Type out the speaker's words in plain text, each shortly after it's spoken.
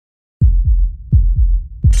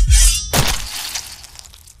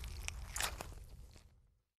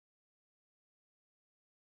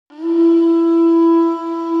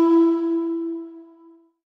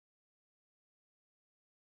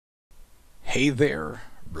Hey there,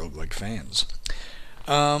 roguelike fans.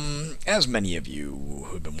 As many of you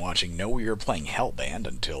who've been watching know, we were playing Hellband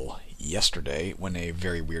until yesterday when a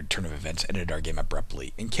very weird turn of events ended our game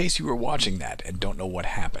abruptly. In case you were watching that and don't know what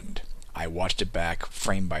happened, I watched it back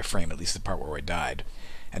frame by frame, at least the part where I died,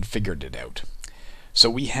 and figured it out. So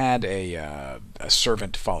we had a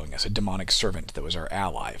servant following us, a demonic servant that was our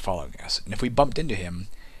ally following us, and if we bumped into him,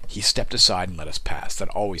 he stepped aside and let us pass. That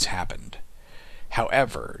always happened.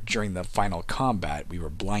 However, during the final combat, we were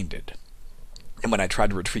blinded. And when I tried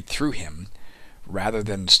to retreat through him, rather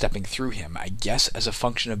than stepping through him, I guess as a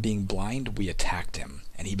function of being blind, we attacked him.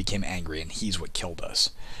 And he became angry, and he's what killed us.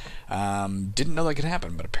 Didn't know that could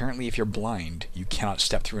happen, but apparently if you're blind, you cannot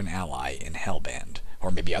step through an ally in Hellband.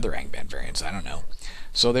 Or maybe other Angband variants, I don't know.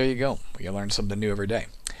 So there you go. We learn something new every day.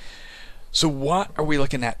 So what are we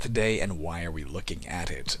looking at today, and why are we looking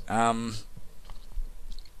at it?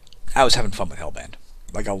 I was having fun with Hellband.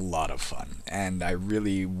 Like, a lot of fun. And I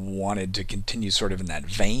really wanted to continue sort of in that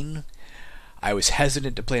vein. I was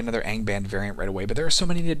hesitant to play another Angband variant right away, but there are so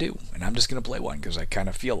many to do, and I'm just going to play one because I kind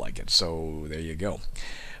of feel like it, so there you go.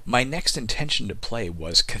 My next intention to play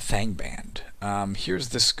was Cathangband. Here's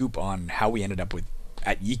the scoop on how we ended up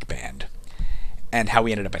at Yeekband, and how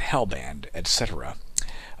we ended up at Hellband, etc.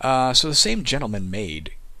 So the same gentleman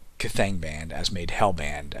made Cathangband, as made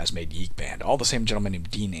Hellband, as made Yeekband. All the same gentleman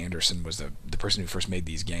named Dean Anderson was the person who first made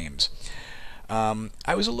these games.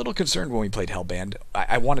 I was a little concerned when we played Hellband.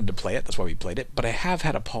 I wanted to play it, that's why we played it, but I have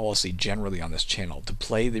had a policy generally on this channel to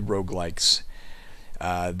play the roguelikes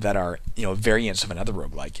that are, variants of another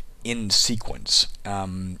roguelike in sequence.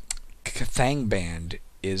 Cathangband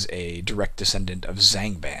is a direct descendant of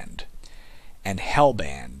Zangband, and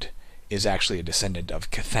Hellband is actually a descendant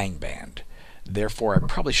of Cathangband. Therefore, I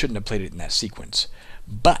probably shouldn't have played it in that sequence.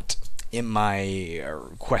 But in my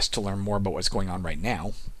quest to learn more about what's going on right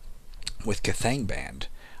now with Cathangband,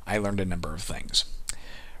 I learned a number of things.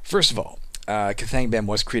 First of all, Cathangband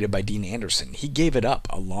was created by Dean Anderson. He gave it up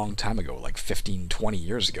a long time ago, like 15, 20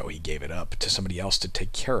 years ago. He gave it up to somebody else to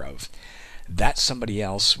take care of. That somebody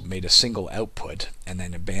else made a single output and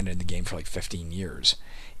then abandoned the game for like 15 years.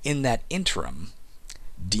 In that interim,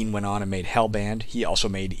 Dean went on and made Hellband. He also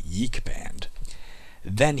made Yeekband.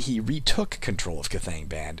 Then he retook control of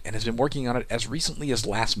Cathangband and has been working on it as recently as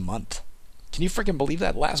last month. Can you freaking believe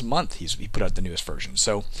that? Last month he put out the newest version.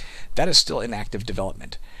 So that is still in active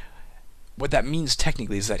development. What that means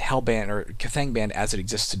technically is that Hellband, or Cathangband as it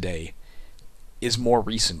exists today, is more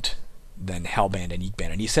recent than Hellband and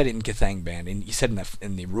Yeekband. And he said it in Cathangband, and he said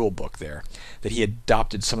in the rule book there, that he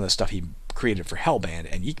adopted some of the stuff he created for Hellband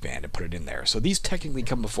and Yeekband and put it in there. So these technically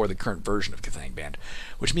come before the current version of Cathangband,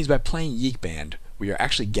 which means by playing Yeekband, we are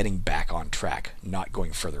actually getting back on track, not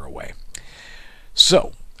going further away.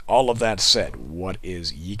 So, all of that said, what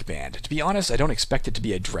is Yeekband? To be honest, I don't expect it to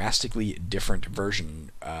be a drastically different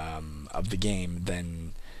version of the game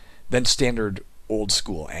than standard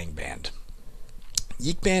old-school Angband.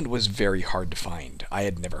 Yeekband was very hard to find. I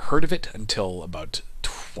had never heard of it until about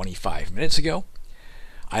 25 minutes ago.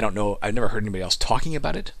 I don't know, I've never heard anybody else talking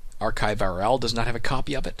about it. Archive RL does not have a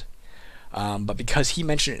copy of it. But because he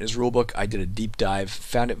mentioned it in his rulebook, I did a deep dive,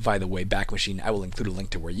 found it via the Wayback Machine. I will include a link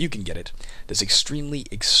to where you can get it. This extremely,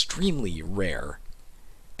 extremely rare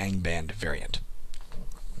Angband variant.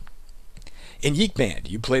 In Yeekband,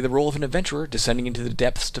 you play the role of an adventurer descending into the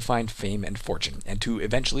depths to find fame and fortune, and to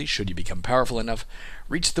eventually, should you become powerful enough,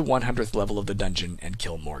 reach the 100th level of the dungeon and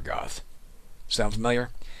kill Morgoth. Sound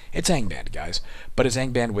familiar? It's Angband, guys, but it's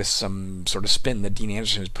Angband with some sort of spin that Dean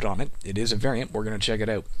Anderson has put on it. It is a variant. We're going to check it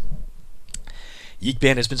out.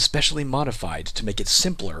 Yeekband has been specially modified to make it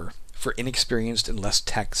simpler for inexperienced and less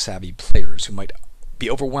tech-savvy players who might be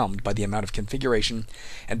overwhelmed by the amount of configuration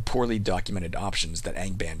and poorly documented options that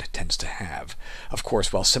Angband tends to have. Of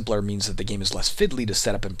course, while simpler means that the game is less fiddly to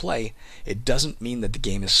set up and play, it doesn't mean that the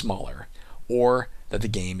game is smaller, or that the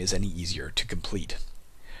game is any easier to complete.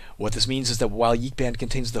 What this means is that while Yeekband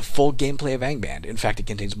contains the full gameplay of Angband, in fact it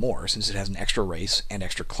contains more, since it has an extra race and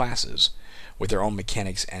extra classes, with their own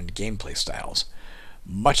mechanics and gameplay styles,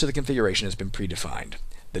 much of the configuration has been predefined.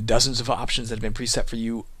 The dozens of options that have been preset for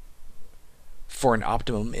you for an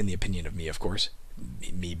optimum, in the opinion of me, of course,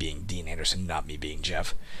 me being Dean Anderson, not me being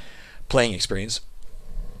Jeff, playing experience,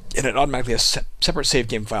 and it automatically has separate save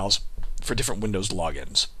game files for different Windows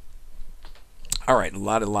logins. Alright, a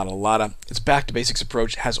lot of. It's back to basics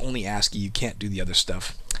approach, has only ASCII, you can't do the other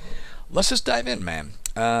stuff. Let's just dive in, man.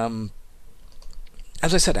 As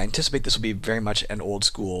I said, I anticipate this will be very much an old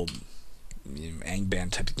school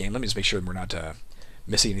Angband type of game. Let me just make sure we're not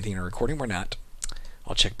missing anything in our recording. We're not.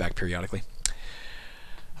 I'll check back periodically.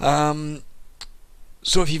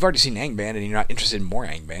 So if you've already seen Yeekband and you're not interested in more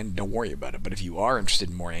Yeekband, don't worry about it. But if you are interested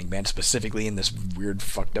in more Yeekband, specifically in this weird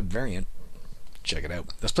fucked up variant, check it out.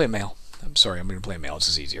 Let's play a male. I'm sorry, I'm going to play a male. This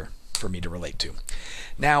is easier for me to relate to.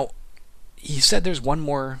 Now, he said there's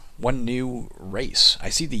one new race. I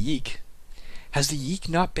see the Yeek. Has the Yeek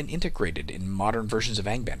not been integrated in modern versions of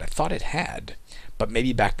Yeekband? I thought it had, but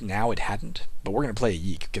maybe back now it hadn't. But we're going to play a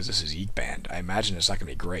Yeek because this is Yeekband. I imagine it's not going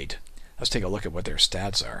to be great. Let's take a look at what their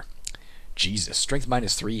stats are. Jesus. Strength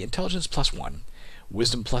 -3, intelligence +1,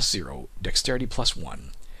 wisdom +0, dexterity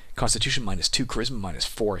 +1, constitution -2, charisma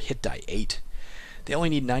 -4, hit die 8. They only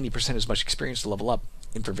need 90% as much experience to level up.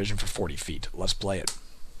 Infravision for 40 feet. Let's play it.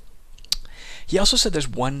 He also said there's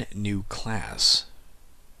one new class.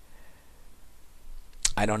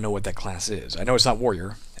 I don't know what that class is. I know it's not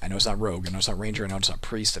warrior. I know it's not rogue. I know it's not ranger. I know it's not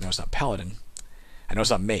priest. I know it's not paladin. I know it's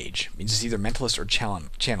not mage. It means it's either mentalist or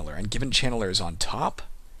channeler. And given channeler is on top,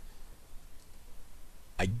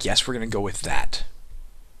 I guess we're going to go with that.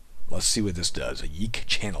 Let's see what this does. A Yeek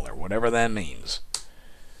channeler, whatever that means.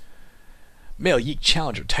 Male Yeek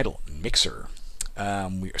challenger, title Mixer.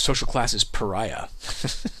 Social class is pariah.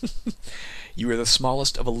 You are the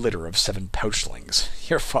smallest of a litter of 7 pouchlings.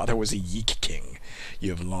 Your father was a Yeek king.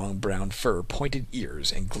 You have long brown fur, pointed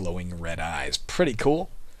ears, and glowing red eyes. Pretty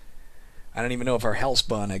cool. I don't even know if our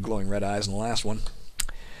Hellspawn had glowing red eyes in the last one.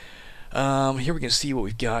 Here we can see what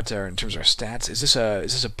we've got in terms of our stats. Is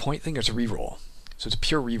this a point thing or it's a reroll? So it's a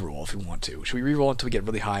pure reroll if we want to. Should we reroll until we get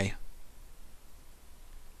really high?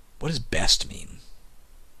 What does best mean?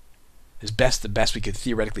 Is best the best we could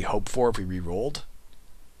theoretically hope for if we rerolled?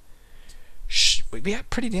 We have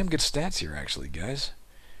pretty damn good stats here, actually, guys.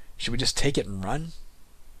 Should we just take it and run?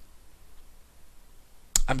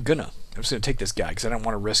 I'm just gonna take this guy because I don't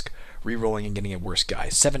want to risk rerolling and getting a worse guy.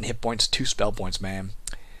 7 hit points, 2 spell points, man.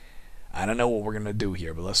 I don't know what we're gonna do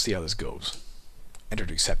here, but let's see how this goes. Enter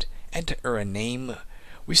to accept. Enter a name.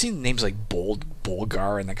 We've seen names like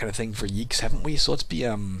Bolgar, and that kind of thing for Yeeks, haven't we? So let's be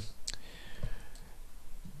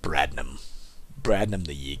Bradnom. Bradnom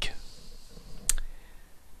the Yeek.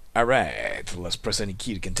 Alright, let's press any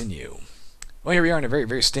key to continue. Well, here we are in a very,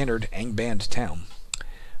 very standard Yeekband town.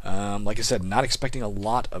 Like I said, not expecting a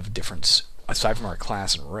lot of difference, aside from our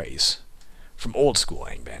class and race, from old school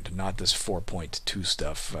Yeekband, not this 4.2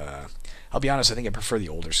 stuff. I'll be honest, I think I prefer the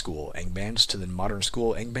older school Yeekbands to the modern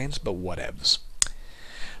school Yeekbands, but whatevs.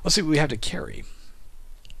 Let's see what we have to carry.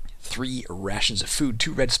 3 rations of food,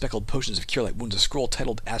 2 red speckled potions of cure light wounds, a scroll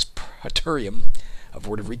titled Aspiratorium of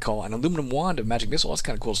Word of Recall, an aluminum wand of magic missile. That's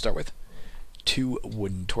kind of cool to start with. 2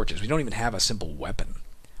 wooden torches. We don't even have a simple weapon.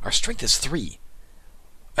 Our strength is 3.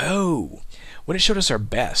 Oh, when it showed us our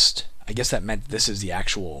best, I guess that meant this is the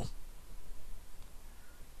actual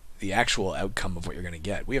outcome of what you're going to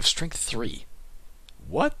get. We have strength 3.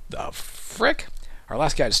 What the frick? Our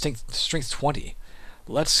last guy had strength 20.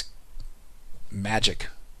 Let's magic.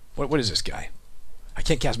 What is this guy? I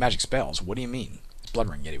can't cast magic spells. What do you mean? It's Blood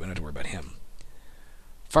Ring Yeti. We don't have to worry about him.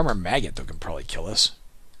 Farmer Maggot, though, can probably kill us.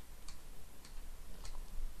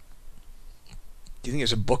 Do you think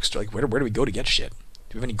there's a bookstore? Like, where do we go to get shit?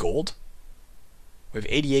 Do we have any gold? We have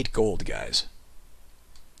 88 gold, guys.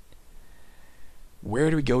 Where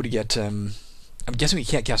do we go to get... I'm guessing we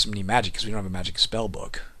can't cast any magic because we don't have a magic spell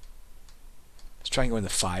book. Let's try and go in the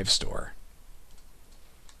 5 store.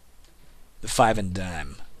 The 5 and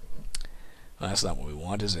dime. Well, that's not what we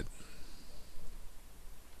want, is it?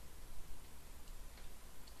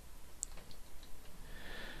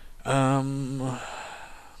 Well,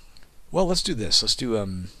 let's do this. Let's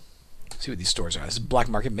do, see what these stores are. This is Black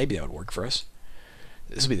Market. Maybe that would work for us.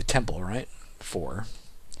 This will be the temple, right? 4.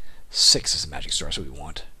 6 is the magic store. That's what we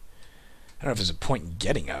want. I don't know if there's a point in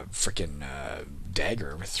getting a frickin'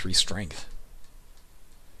 dagger with 3 strength.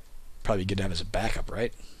 Probably good to have as a backup,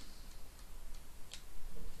 right?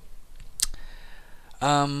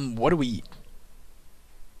 What do we...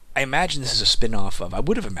 I imagine this is a spin-off of... I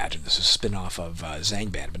would have imagined this is a spin-off of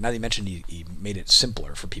Yeekband, but now that you mentioned he made it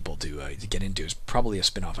simpler for people to get into. It's probably a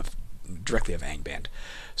spin-off of directly of Yeekband.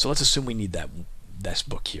 So let's assume we need this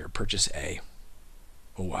book here. Purchase A.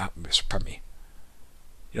 Oh, wow. Pardon me.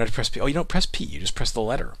 You don't have to press P. Oh, you don't press P. You just press the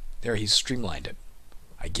letter. There, he's streamlined it.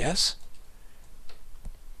 I guess?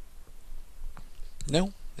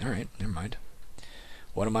 No? Alright, never mind.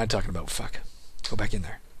 What am I talking about? Fuck. Go back in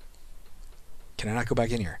there. Can I not go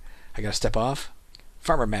back in here? I gotta step off?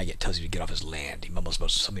 Farmer Maggot tells you to get off his land. He mumbles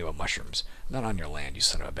something about mushrooms. I'm not on your land, you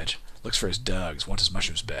son of a bitch. Looks for his dogs, wants his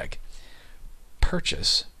mushrooms back.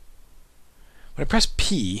 Purchase. When I press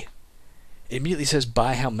P, it immediately says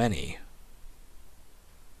buy how many.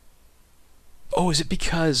 Oh, is it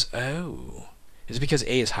because... Oh. Is it because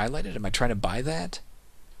A is highlighted? Am I trying to buy that?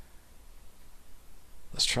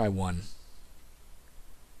 Let's try 1.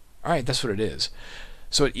 Alright, that's what it is.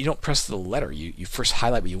 So you don't press the letter. You first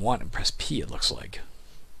highlight what you want and press P, it looks like.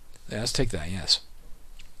 Yeah, let's take that, yes.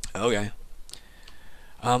 Okay.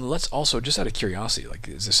 Let's also, just out of curiosity, like,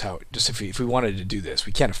 is this how, just if we wanted to do this,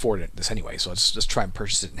 we can't afford this anyway, so let's just try and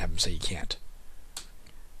purchase it and have them say you can't.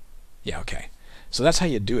 Yeah, okay. So that's how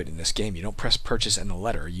you do it in this game. You don't press purchase and the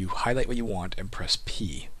letter. You highlight what you want and press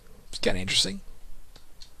P. It's kind of interesting.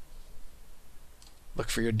 Look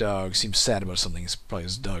for your dog. Seems sad about something. It's probably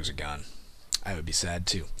his dogs are gone. I would be sad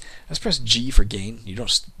too. Let's press G for gain. You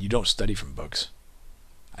don't study from books.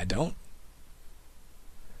 I don't.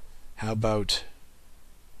 How about,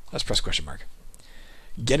 let's press question mark.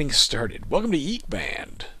 Getting started. Welcome to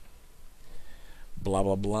Yeekband. Blah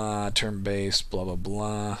blah blah. Turn based. Blah blah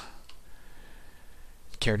blah.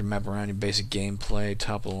 Character map around your basic gameplay.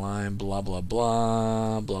 Top of the line. Blah blah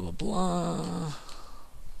blah. Blah blah blah.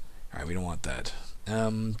 Alright, we don't want that.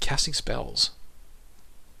 Casting spells.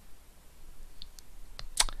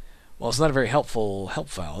 Well, it's not a very helpful help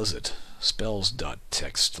file, is it?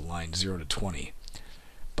 Spells.txt, line 0 to 20.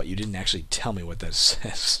 But you didn't actually tell me what that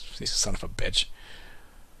says. You son of a bitch.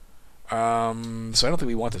 So I don't think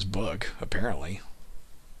we want this book, apparently.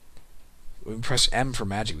 We press M for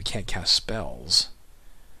magic. We can't cast spells.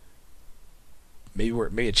 Maybe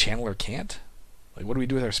a channeler can't? Like, what do we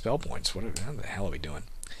do with our spell points? What the hell are we doing?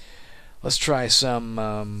 Let's try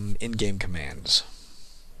some in-game commands.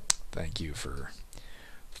 Thank you for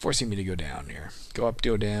forcing me to go down here. Go up,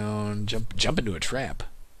 go down, jump into a trap.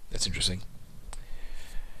 That's interesting.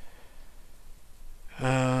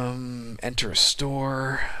 Enter a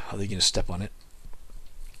store. How are they going to step on it?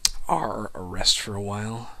 R, rest for a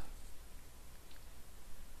while.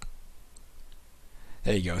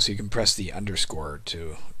 There you go. So you can press the underscore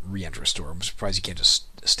to re-enter a store. I'm surprised you can't just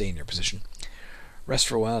stay in your position. Rest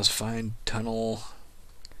for a while is fine. Tunnel,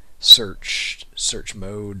 search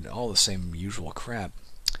mode, all the same usual crap.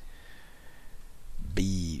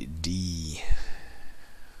 B, D.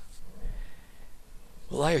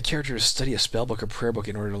 Allow your character to study a spell book or prayer book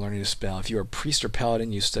in order to learn a new spell. If you are a priest or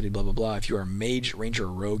paladin, you study blah blah blah. If you are a mage, ranger,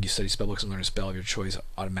 or rogue, you study spell books and learn a spell of your choice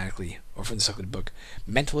automatically or from the selected book.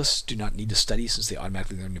 Mentalists do not need to study since they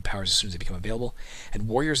automatically learn new powers as soon as they become available. And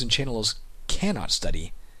warriors and channelers cannot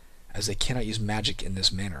study as they cannot use magic in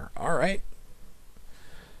this manner. Alright.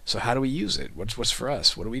 So how do we use it? What's for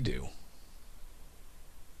us? What do we do?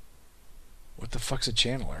 What the fuck's a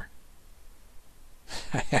channeler?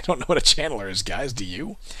 I don't know what a channeler is, guys. Do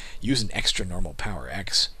you? Use an extra normal power,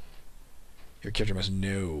 X. Your character must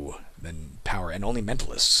know then power, and only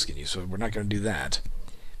mentalists can use, so we're not going to do that.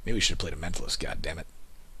 Maybe we should have played a mentalist, god damn it.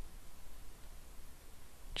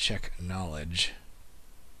 Check knowledge.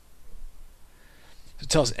 Does it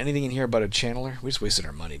tell us anything in here about a channeler? We just wasted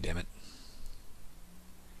our money, damn it.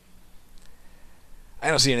 I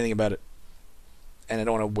don't see anything about it. And I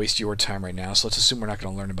don't want to waste your time right now, so let's assume we're not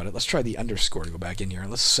going to learn about it. Let's try the underscore to go back in here, and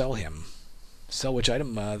let's sell him. Sell which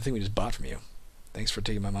item? The thing we just bought from you. Thanks for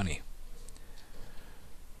taking my money.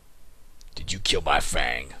 Did you kill my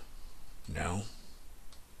fang? No.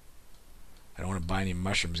 I don't want to buy any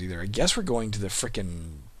mushrooms either. I guess we're going to the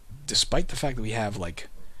frickin'... Despite the fact that we have, like...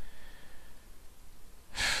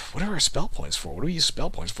 What are our spell points for? What do we use spell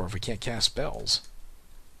points for if we can't cast spells?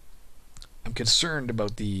 I'm concerned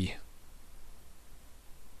about the...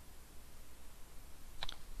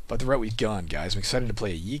 But the route we've gone, guys. I'm excited to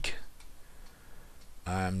play a Yeek.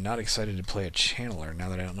 I'm not excited to play a channeler now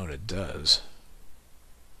that I don't know what it does.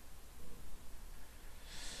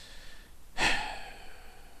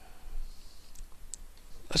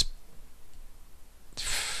 Let's...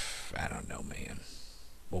 I don't know, man.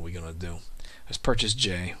 What are we going to do? Let's purchase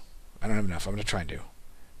J. I don't have enough. I'm going to try and do.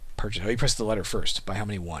 Purchase. Oh, you press the letter first. By how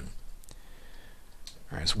many? 1.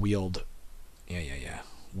 Alright, let's wield... Yeah.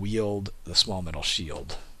 Wield the small metal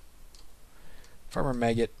shield. Farmer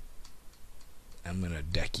Maggot, I'm going to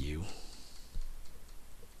deck you.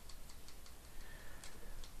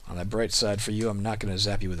 On the bright side for you, I'm not going to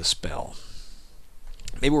zap you with a spell.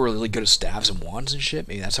 Maybe we're really good at staves and wands and shit.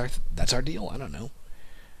 Maybe that's our deal. I don't know.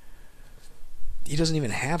 He doesn't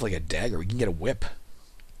even have like a dagger. We can get a whip.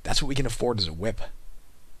 That's what we can afford is a whip.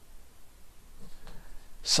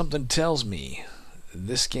 Something tells me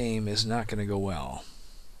this game is not going to go well.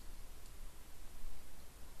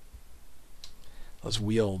 Let's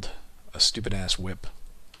wield a stupid-ass whip.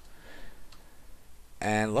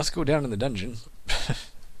 And let's go down in the dungeon.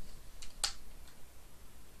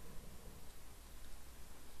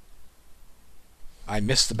 I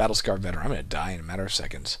missed the battle-scarred veteran. I'm going to die in a matter of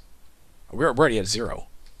seconds. We're already at 0.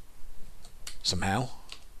 Somehow.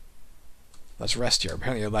 Let's rest here.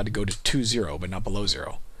 Apparently you're allowed to go to 2-0, but not below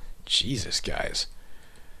 0. Jesus, guys.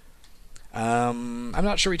 I'm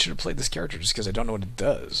not sure we should have played this character just because I don't know what it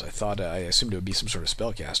does. I assumed it would be some sort of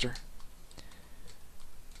spellcaster.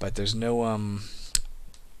 But there's no,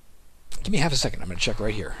 Give me half a second. I'm going to check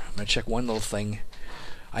right here. I'm going to check one little thing.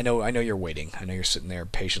 I know you're waiting. I know you're sitting there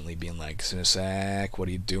patiently being like, Cinesac, what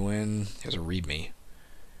are you doing? Here's a readme.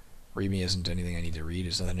 Readme isn't anything I need to read.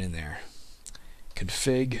 There's nothing in there.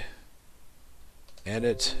 Config.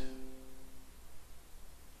 Edit.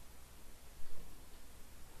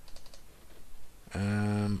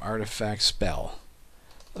 Artifact spell.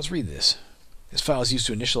 Let's read this. This file is used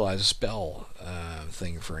to initialize a spell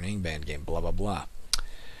thing for an Yeekband game. Blah blah blah.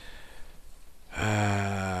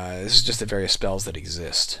 This is just the various spells that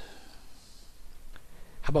exist.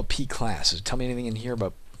 How about P class? Does it tell me anything in here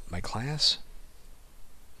about my class?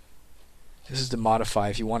 This is to modify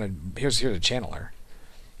if you wanted. Here's a channeler.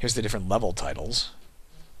 Here's the different level titles.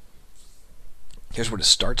 Here's what it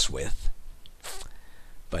starts with.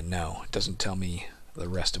 But no, it doesn't tell me the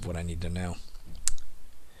rest of what I need to know.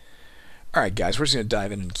 Alright guys, we're just going to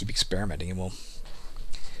dive in and keep experimenting, and we'll,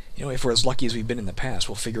 if we're as lucky as we've been in the past,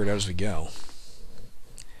 we'll figure it out as we go.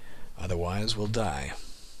 Otherwise, we'll die.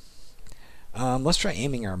 Let's try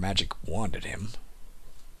aiming our magic wand at him.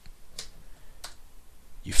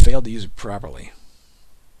 You failed to use it properly.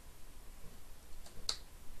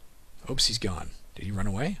 Oops, he's gone. Did he run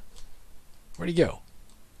away? Where'd he go?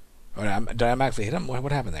 Oh, did I automatically hit him?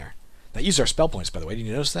 What happened there? That used our spell points, by the way. Did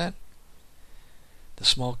you notice that? The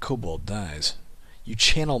small kobold dies. You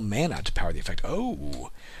channel mana to power the effect.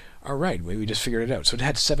 Oh! Alright, we just figured it out. So it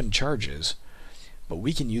had 7 charges, but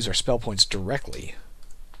we can use our spell points directly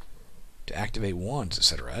to activate wands,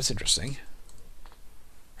 etc. That's interesting.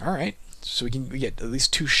 Alright, so we get at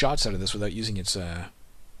least 2 shots out of this without using its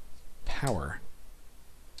power.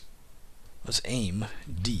 Let's aim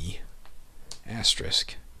D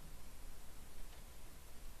asterisk.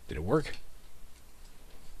 Did it work?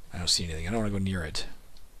 I don't see anything. I don't want to go near it.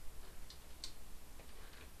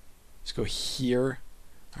 Let's go here.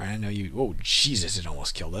 Alright, I know you... Oh, Jesus, it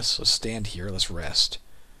almost killed us. Let's stand here. Let's rest.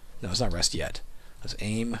 No, let's not rest yet. Let's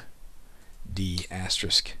aim D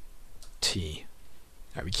asterisk T.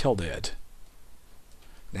 Alright, we killed it.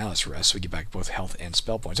 Now let's rest so we get back both health and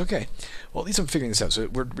spell points. Okay. Well, at least I'm figuring this out. So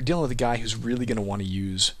we're dealing with a guy who's really going to want to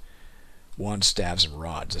use wands, staves, and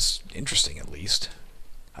rods. That's interesting, at least.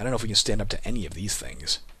 I don't know if we can stand up to any of these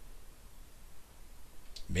things.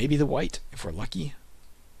 Maybe the white, if we're lucky.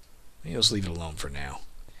 Maybe let's leave it alone for now.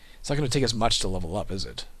 It's not going to take us much to level up, is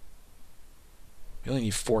it? We only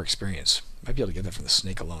need 4 experience. Might be able to get that from the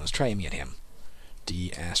snake alone. Let's try aiming at him.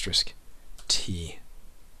 D asterisk T.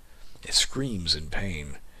 It screams in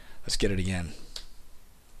pain. Let's get it again.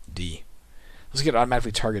 D. Let's get it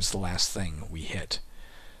automatically targets the last thing we hit.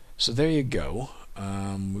 So there you go.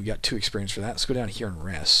 We got 2 experience for that. Let's go down here and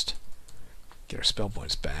rest. Get our spell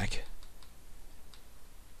points back.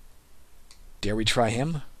 Dare we try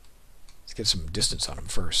him? Let's get some distance on him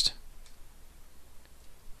first.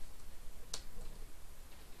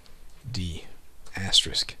 D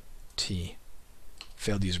asterisk T.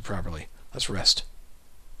 Failed to use it properly. Let's rest.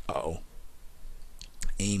 Uh-oh.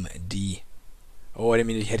 Aim D. Oh, I didn't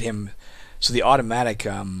mean to hit him. So the automatic,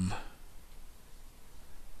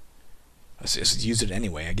 let's use it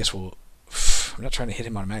anyway. I guess we'll... I'm not trying to hit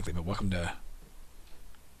him automatically, but welcome to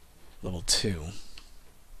level 2.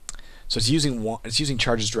 So it's using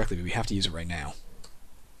charges directly, but we have to use it right now.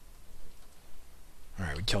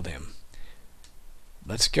 Alright, we killed him.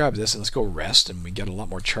 Let's grab this and let's go rest, and we get a lot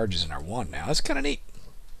more charges in our wand now. That's kind of neat.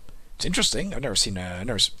 It's interesting. I've never seen I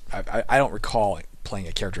don't recall playing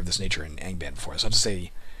a character of this nature in Yeekband before. It's not to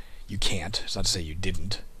say you can't. It's not to say you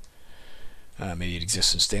didn't. Maybe it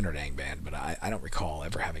exists in standard Yeekband, but I don't recall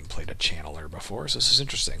ever having played a channeler before, so this is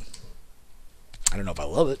interesting. I don't know if I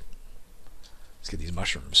love it. Let's get these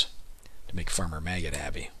mushrooms to make Farmer Maggot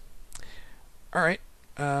happy. Alright,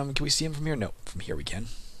 can we see him from here? No, from here we can.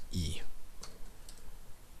 E.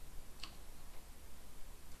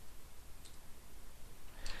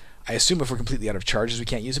 I assume if we're completely out of charges we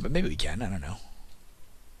can't use it, but maybe we can, I don't know.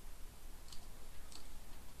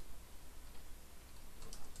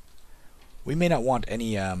 We may not want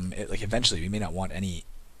any, like eventually we may not want any,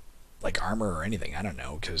 like armor or anything, I don't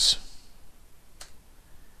know, because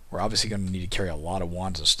we're obviously going to need to carry a lot of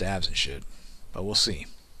wands and staves and shit, but we'll see.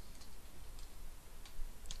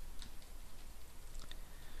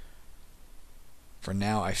 For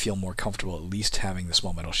now, I feel more comfortable at least having the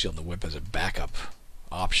small metal shield and the whip as a backup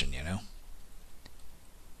option, you know?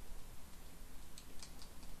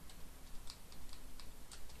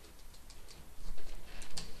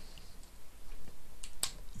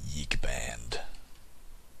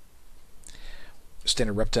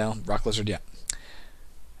 Standard reptile, rock lizard, yeah.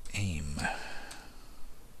 Aim.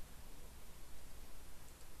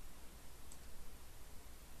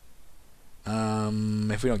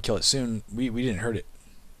 If we don't kill it soon, we didn't hurt it.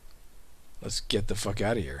 Let's get the fuck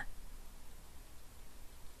out of here.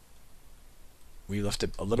 We left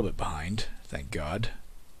it a little bit behind, thank God.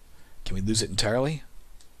 Can we lose it entirely?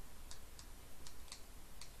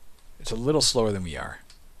 It's a little slower than we are.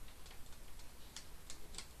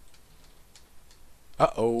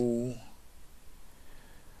 Uh-oh.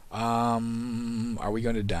 Are we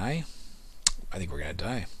going to die? I think we're going to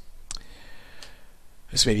die.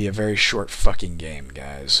 This may be a very short fucking game,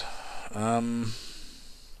 guys.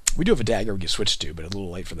 We do have a dagger we can switch to, but a little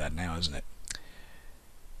late for that now, isn't it?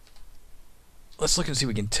 Let's look and see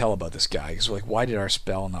what we can tell about this guy, because we're like, why did our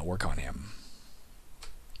spell not work on him?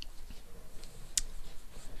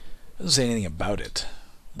 Doesn't say anything about it,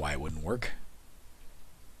 why it wouldn't work.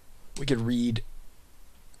 We could read...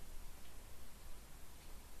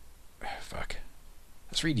 Fuck.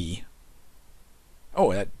 Let's read E.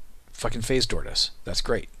 Oh, that fucking phase toward us. That's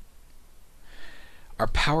great. Our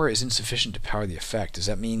power is insufficient to power the effect. Does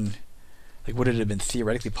that mean... Like, would it have been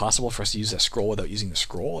theoretically possible for us to use that scroll without using the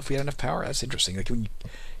scroll if we had enough power? That's interesting. Like, can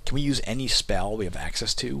we use any spell we have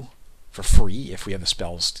access to for free if we have the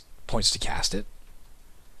spell's points to cast it?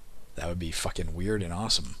 That would be fucking weird and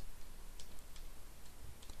awesome.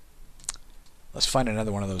 Let's find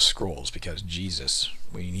another one of those scrolls because, Jesus,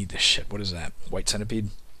 we need this shit. What is that? White centipede?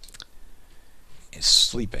 It's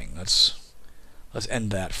sleeping. Let's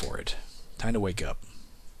end that for it. Time to wake up.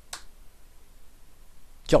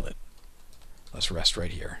 Killed it. Let's rest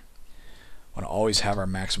right here. Want to always have our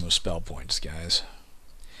maximum spell points, guys.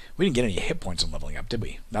 We didn't get any hit points on leveling up, did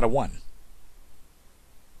we? Not a one.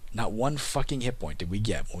 Not one fucking hit point did we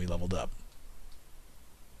get when we leveled up.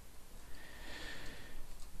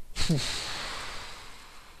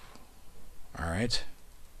 Alright.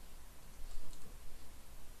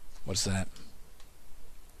 What's that?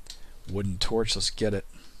 Wooden torch, let's get it.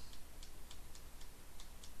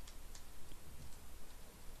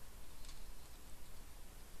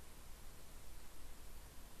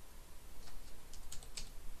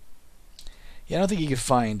 Yeah, I don't think you could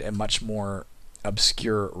find a much more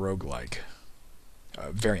obscure roguelike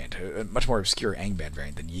variant, a much more obscure Angband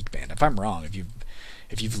variant than Yeekband. If I'm wrong, if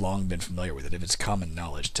you've long been familiar with it, if it's common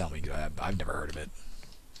knowledge, tell me. I've never heard of it.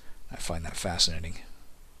 I find that fascinating.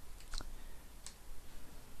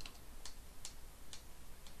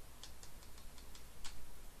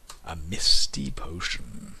 A misty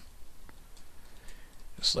potion.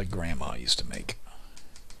 It's like Grandma used to make.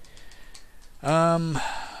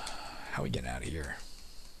 How are we getting out of here?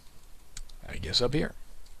 I guess up here.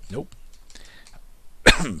 Nope.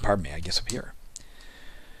 Pardon me, I guess up here.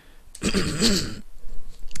 I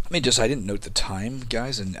didn't note the time,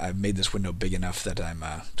 guys, and I've made this window big enough that I'm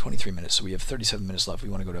 23 minutes, so we have 37 minutes left. We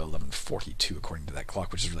want to go to 11:42 according to that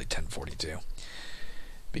clock, which is really 10:42.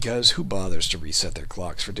 Because who bothers to reset their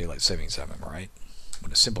clocks for daylight savings time, am I right?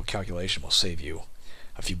 When a simple calculation will save you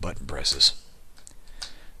a few button presses.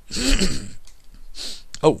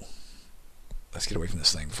 Oh! Let's get away from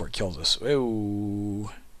this thing before it kills us.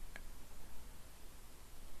 Oh.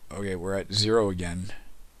 Okay, we're at 0 again.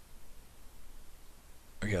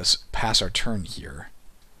 Okay, let's pass our turn here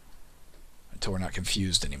until we're not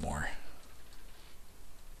confused anymore.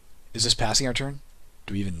 Is this passing our turn?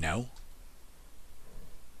 Do we even know?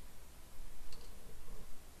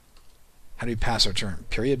 How do we pass our turn?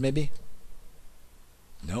 Period, maybe?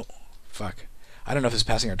 No. Fuck. I don't know if it's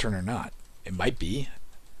passing our turn or not. It might be.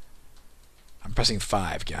 I'm pressing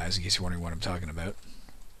 5, guys, in case you're wondering what I'm talking about.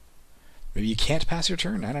 Maybe you can't pass your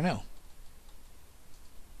turn? I don't know.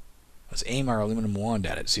 Let's aim our aluminum wand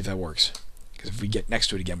at it, see if that works. Because if we get next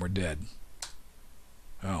to it again, we're dead.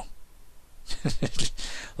 Oh.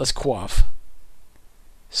 Let's quaff.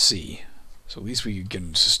 C. So at least we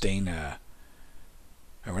can sustain... Oh,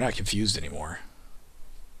 we're not confused anymore.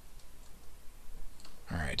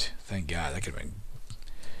 Alright, thank God. That could have been...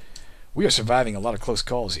 We are surviving a lot of close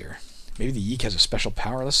calls here. Maybe the Yeek has a special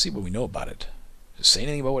power. Let's see what we know about it. Does it say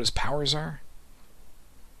anything about what his powers are?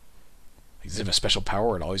 Like, does it have a special power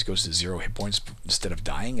where it always goes to 0 hit points instead of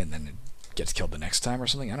dying and then it gets killed the next time or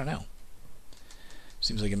something? I don't know.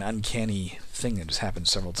 Seems like an uncanny thing that has happened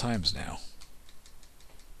several times now.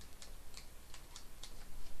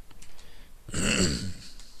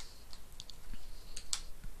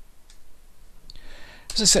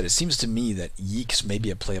 As I said, it seems to me that Yeeks may be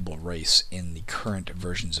a playable race in the current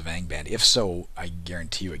versions of Angband. If so, I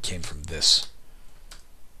guarantee you it came from this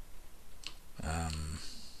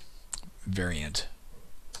variant.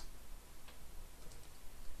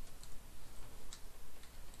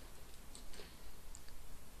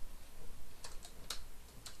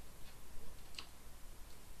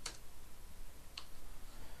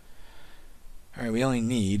 Alright, we only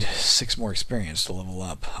need 6 more experience to level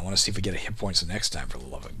up. I want to see if we get a hit points the next time, for the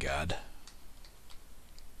love of God.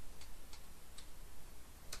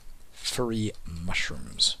 Furry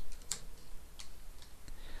mushrooms.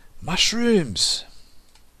 Mushrooms!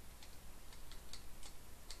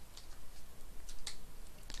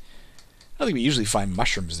 I don't think we usually find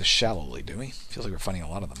mushrooms this shallowly, do we? Feels like we're finding a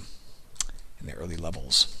lot of them in the early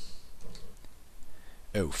levels.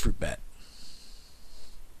 Oh, fruit bat.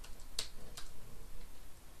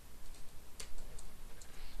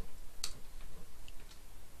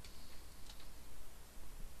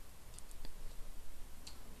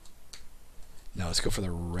 Now let's go for the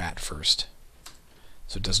rat first,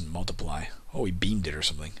 so it doesn't multiply. Oh, he beamed it or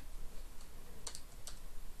something.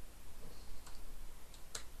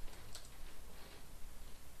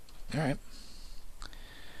 Alright.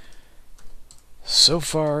 So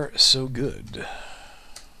far, so good.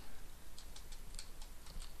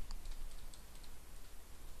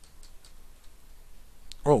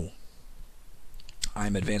 Oh.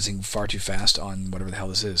 I'm advancing far too fast on whatever the hell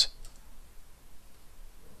this is.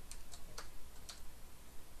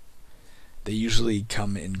 They usually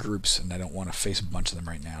come in groups, and I don't want to face a bunch of them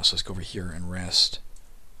right now, so let's go over here and rest.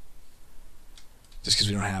 Just because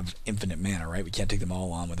we don't have infinite mana, right? We can't take them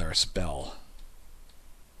all on with our spell.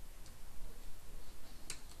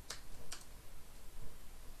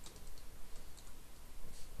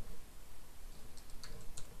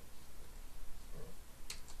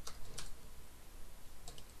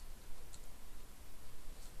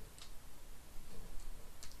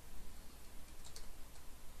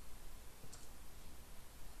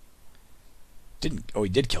 Didn't. Oh, he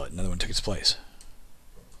did kill it. Another one took its place.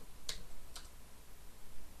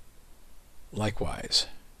 Likewise.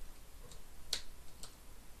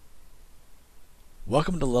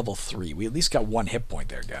 Welcome to level 3. We at least got 1 hit point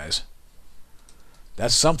there, guys.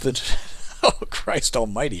 That's something. Oh, Christ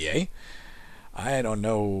almighty, eh? I don't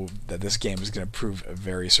know that this game is going to prove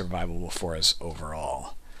very survivable for us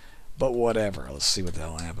overall. But whatever. Let's see what the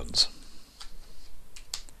hell happens.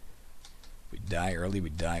 We die early, we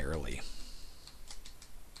die early.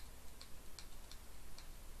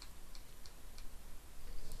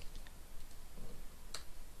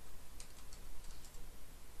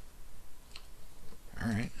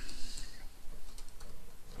 Alright.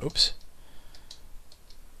 Oops.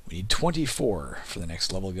 We need 24 for the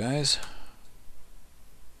next level, guys.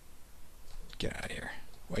 Get out of here.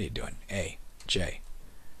 What are you doing? A, J,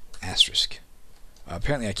 asterisk.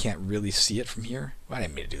 Apparently I can't really see it from here. Well, I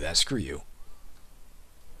didn't mean to do that. Screw you.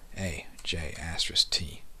 A, J, asterisk,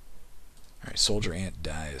 T. Alright, soldier ant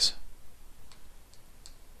dies.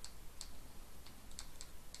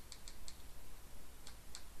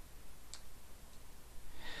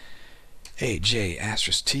 A, J,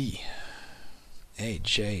 asterisk, T. A,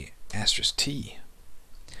 J, asterisk, T.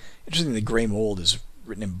 Interesting, the gray mold is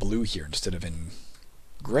written in blue here instead of in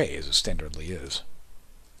gray, as it standardly is.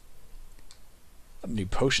 New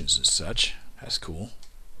potions and such. That's cool.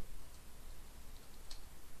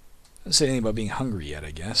 Doesn't say anything about being hungry yet, I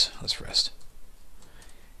guess. Let's rest.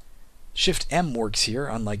 Shift M works here,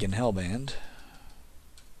 unlike in Hellband.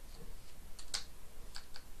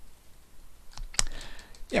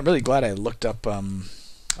 Yeah, I'm really glad I looked up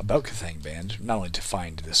about Yeekband, not only to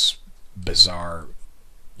find this bizarre,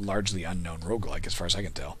 largely unknown roguelike, as far as I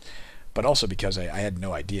can tell, but also because I had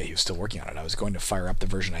no idea he was still working on it. I was going to fire up the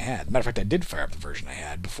version I had. Matter of fact, I did fire up the version I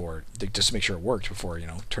had before, just to make sure it worked, before, you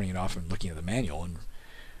know, turning it off and looking at the manual and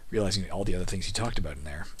realizing all the other things he talked about in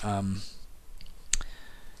there.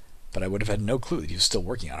 But I would have had no clue that he was still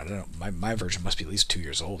working on it. I don't know, my version must be at least 2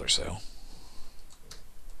 years old or so.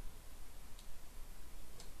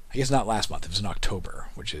 I guess not last month. It was in October,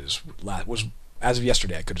 which was as of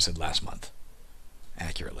yesterday. I could have said last month,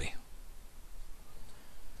 accurately.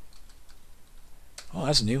 Oh,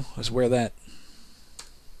 that's new. Let's wear that.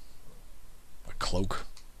 A cloak.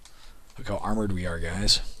 Look how armored we are,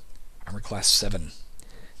 guys. Armor class 7.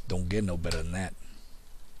 Don't get no better than that.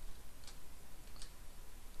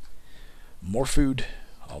 More food.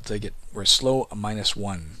 I'll take it. We're slow, a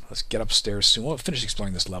 -1. Let's get upstairs soon. We'll finish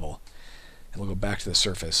exploring this level. And we'll go back to the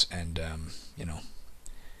surface and, you know,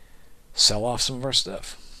 sell off some of our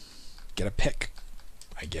stuff. Get a pick,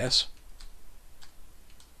 I guess.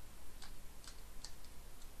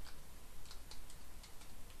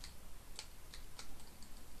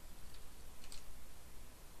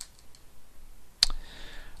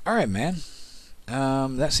 Alright, man.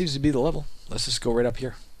 That seems to be the level. Let's just go right up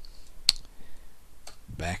here.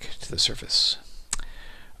 Back to the surface.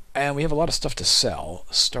 And we have a lot of stuff to sell,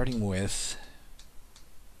 starting with...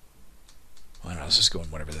 Well, I don't know, let's just go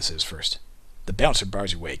in whatever this is first. The bouncer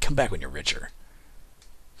bars your way. Come back when you're richer.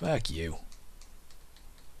 Fuck you.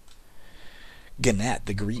 Gannat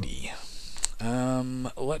the Greedy.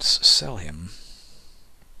 Let's sell him.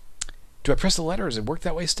 Do I press the letter? Does it work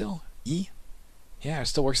that way still? E? Yeah, it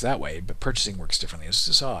still works that way, but purchasing works differently. It's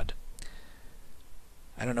just odd.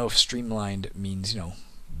 I don't know if streamlined means,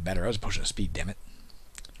 better. I was pushing a speed, damn it.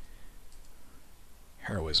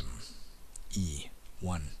 Heroism. E.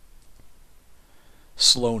 1.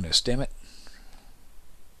 Slowness, damn it.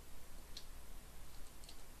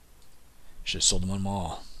 Should have sold them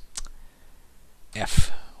all.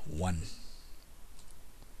 F. 1.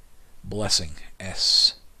 Blessing.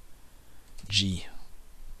 S. G.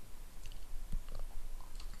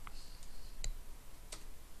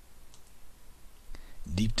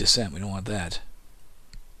 Deep descent. We don't want that.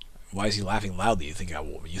 Why is he laughing loudly? You think I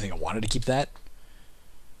wanted to keep that?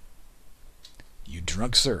 You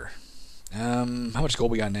drunk sir. How much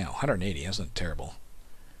gold we got now? 180. That's not terrible.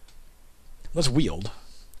 Let's wield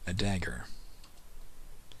a dagger.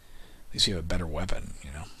 At least you have a better weapon,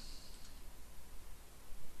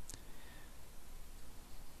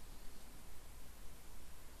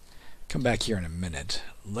 Come back here in a minute.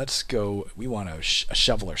 Let's go. We want a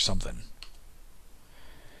shovel or something.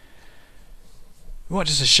 We want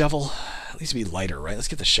just a shovel. At least to be lighter, right? Let's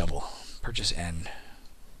get the shovel. Purchase N.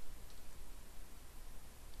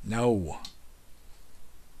 No.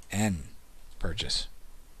 N. Purchase.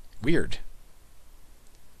 Weird.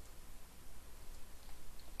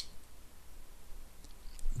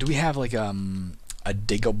 Do we have like a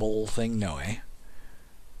diggable thing? No, eh?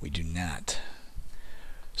 We do not.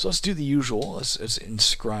 So let's do the usual. Let's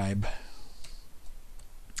inscribe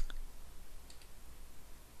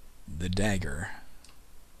the dagger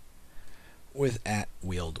with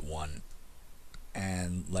 @wield1,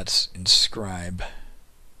 and let's inscribe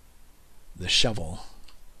the shovel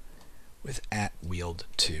with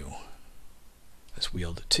 @wield2. Let's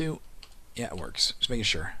wield 2. Yeah, it works. Just making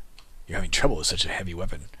sure. You're having trouble with such a heavy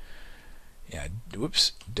weapon. Yeah,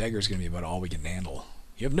 whoops. Dagger's going to be about all we can handle.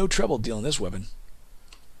 You have no trouble dealing this weapon.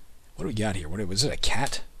 What do we got here? Was it a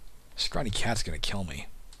cat? Scrawny cat's going to kill me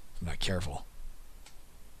if I'm not careful.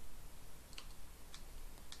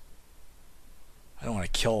 I don't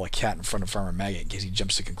want to kill a cat in front of Farmer Maggot in case he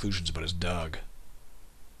jumps to conclusions about his dog.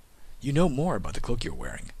 You know more about the cloak you're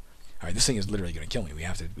wearing. Alright, this thing is literally going to kill me. We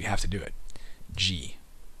have to do it. G.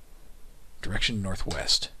 Direction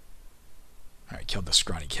northwest. Alright, killed the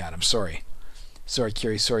scrawny cat. I'm sorry. Sorry,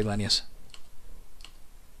 Curie. Sorry, Lennius.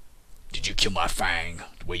 Did you kill my fang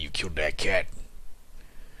the way you killed that cat?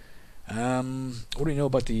 What do you know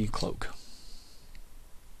about the cloak?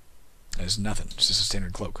 There's nothing. It's just a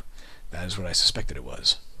standard cloak. That is what I suspected it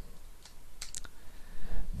was.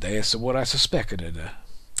 That's what I suspected it.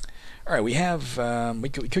 Alright, we have, we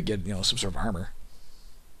could get, some sort of armor.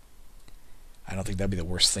 I don't think that'd be the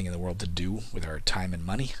worst thing in the world to do with our time and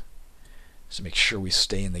money. Just to make sure we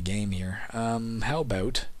stay in the game here. How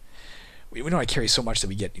about, we don't want to carry so much that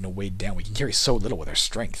we get, weighed down. We can carry so little with our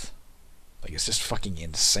strength. Like, it's just fucking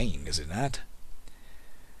insane, is it not?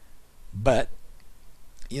 But,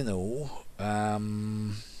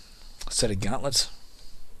 set of gauntlets.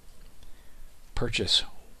 Purchase.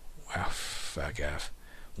 Wow, fuck off.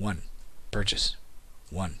 1. Purchase.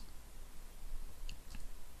 1.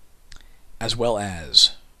 As well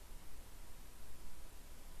as...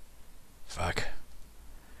 Fuck.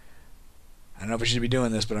 I don't know if I should be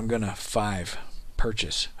doing this, but I'm gonna 5.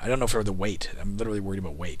 Purchase. I don't know for the weight. I'm literally worried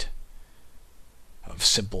about weight. Of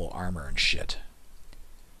simple armor and shit.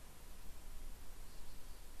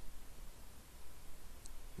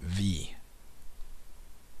 V.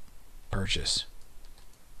 Purchase.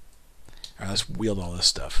 Alright, let's wield all this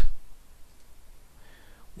stuff.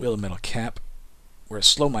 Wield a metal cap. We're at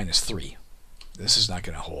slow -3. This is not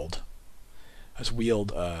going to hold. Let's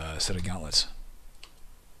wield a set of gauntlets.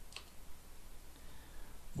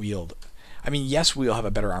 Wield. I mean, yes, we'll have a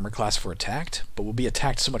better armor class for attacked, but we'll be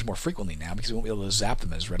attacked so much more frequently now because we won't be able to zap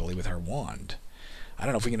them as readily with our wand. I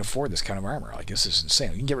don't know if we can afford this kind of armor. Like, this is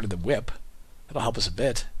insane. We can get rid of the whip. That'll help us a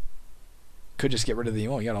bit. Could just get rid of the...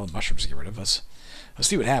 Oh, we got all the mushrooms to get rid of. Let's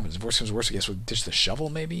see what happens. If worse comes worse, I guess we'll ditch the shovel,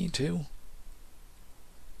 maybe, too?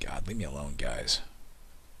 God, leave me alone, guys.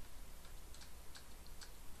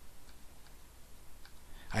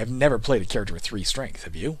 I have never played a character with 3 strength.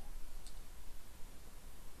 Have you?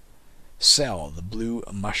 Sell the blue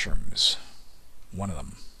mushrooms. 1 of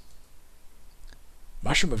them.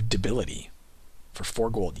 Mushroom of debility. For 4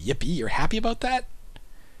 gold. Yippee, you're happy about that?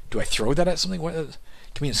 Do I throw that at something? What,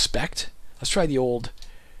 can we inspect? Let's try the old...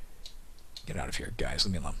 Get out of here, guys.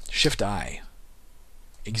 Leave me alone. Shift I.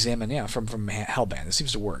 Examine, yeah, from Hellband. This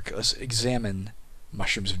seems to work. Let's examine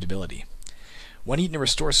mushrooms of debility. One eaten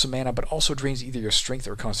restores some mana, but also drains either your strength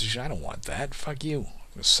or constitution. I don't want that. Fuck you. I'm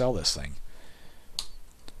going to sell this thing.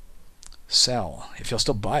 Sell. If you'll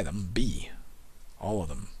still buy them, B. All of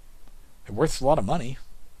them. They're worth a lot of money.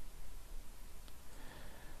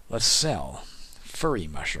 Let's sell. Furry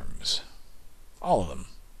mushrooms. All of them.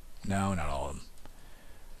 No, not all of them.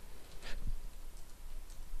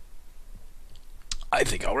 I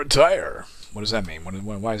think I'll retire. What does that mean?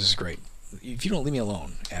 Why is this great? If you don't leave me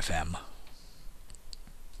alone, FM.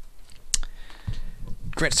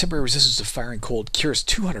 Grants temporary resistance to fire and cold. Cures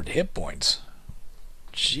 200 hit points.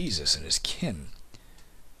 Jesus and his kin.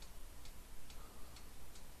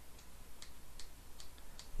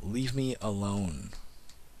 Leave me alone.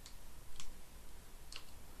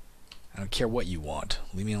 I don't care what you want.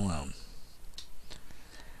 Leave me alone.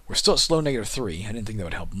 We're still at slow -3. I didn't think that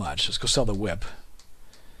would help much. Let's go sell the whip.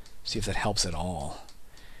 See if that helps at all.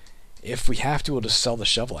 If we have to, we'll just sell the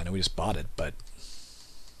shovel. I know we just bought it, but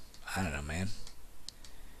I don't know, man.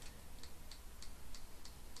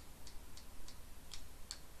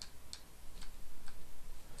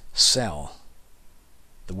 Sell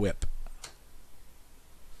the whip.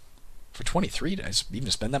 For 23, did I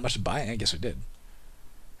even spend that much to buy it? I guess we did.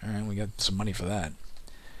 Alright, we got some money for that.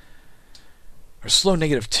 We're slow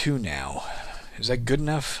 -2 now. Is that good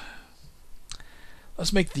enough?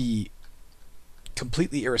 Let's make the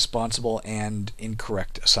completely irresponsible and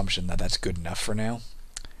incorrect assumption that that's good enough for now.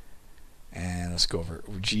 And let's go over.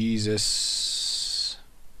 Jesus.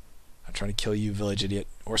 I'm trying to kill you, village idiot.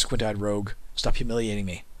 Or squint-eyed rogue. Stop humiliating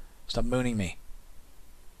me. Stop mooning me.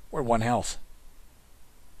 We're 1 health.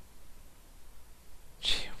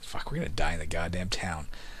 Gee, fuck, we're gonna die in the goddamn town.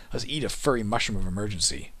 Let's eat a furry mushroom of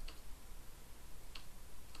emergency.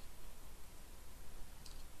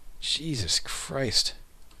 Jesus Christ.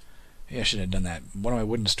 Maybe I shouldn't have done that. One of my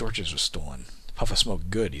wooden torches was stolen. Puff of smoke,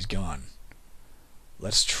 good, he's gone.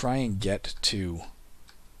 Let's try and get to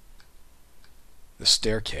the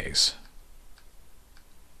staircase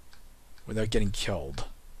without getting killed.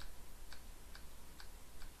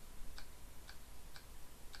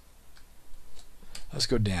 Let's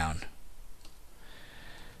go down.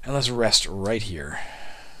 And let's rest right here.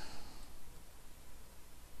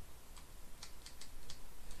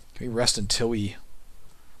 Can we rest until we're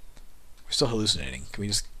still hallucinating? Can we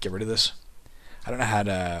just get rid of this? I don't know how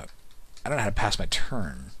to pass my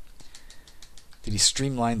turn. Did he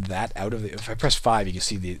streamline that out of the... If I press 5, you can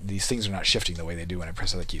see these things are not shifting the way they do when I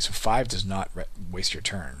press other keys. So 5 does not waste your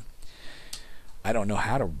turn. I don't know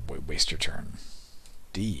how to waste your turn.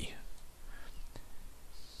 D.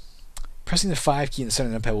 Pressing the 5 key in the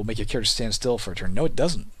center of the numpad will make your character stand still for a turn. No, it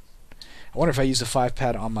doesn't. I wonder if I use the 5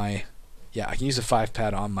 pad on my... Yeah, I can use the 5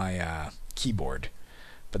 pad on my keyboard.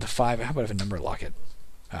 But the 5... How about if I number lock it?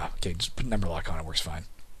 Ah, okay, just put number lock on. It works fine.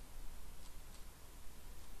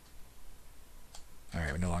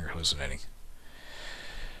 Alright, we're no longer hallucinating.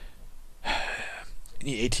 I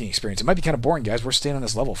need 18 experience. It might be kind of boring, guys. We're staying on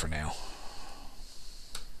this level for now.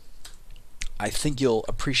 I think you'll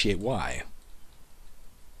appreciate why.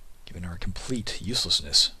 Given our complete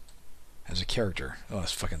uselessness as a character. Oh,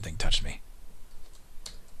 this fucking thing touched me.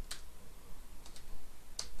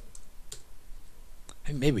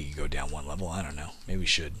 Maybe we could go down 1 level. I don't know. Maybe we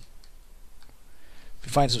should. If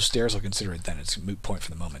we find some stairs, I'll consider it then. It's a moot point for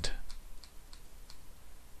the moment.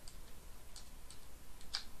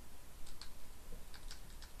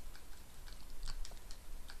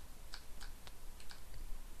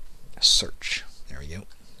 Search. There we go.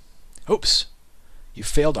 Oops! You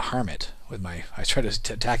failed to harm it with my... I tried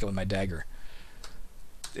to attack it with my dagger.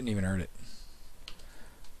 Didn't even hurt it.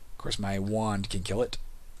 Of course, my wand can kill it.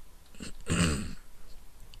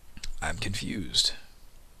 I'm confused.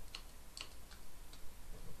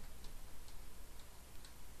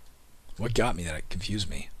 What got me that it confused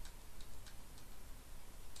me?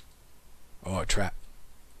 Oh, a trap.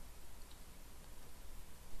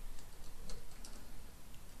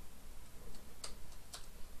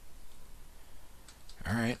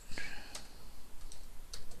 Alright.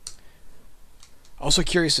 Also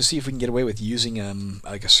curious to see if we can get away with using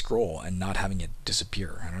like a scroll and not having it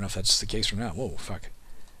disappear. I don't know if that's the case or not. Whoa, fuck.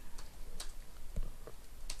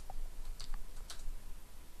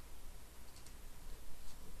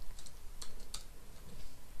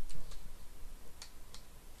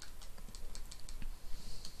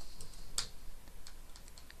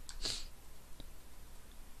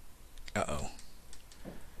 Uh-oh.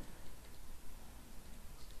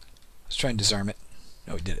 Let's try and disarm it.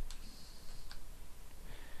 No, we did it.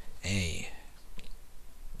 A.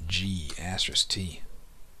 G. Asterisk T.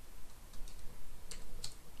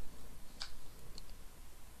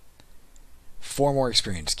 Four more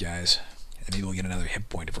experience, guys. And maybe we'll get another hit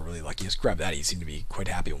point if we're really lucky. Let's grab that. He seemed to be quite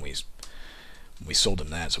happy when we sold him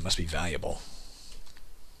that, so it must be valuable.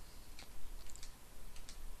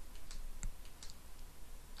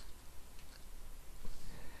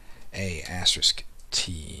 A asterisk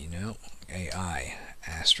T, no. AI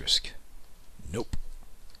asterisk, nope.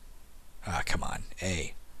 Ah, come on.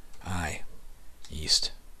 A, I,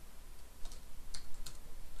 East.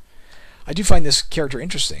 I do find this character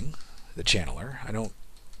interesting, the channeler. I don't...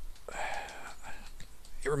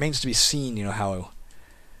 It remains to be seen, you know, how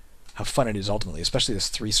fun it is ultimately. Especially this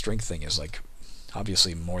 3 strength thing is, like,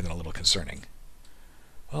 obviously more than a little concerning.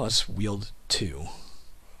 Well, let's wield 2.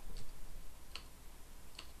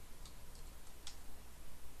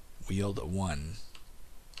 Wield 1.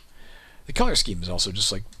 The color scheme is also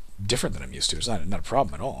just, like, different than I'm used to. It's not a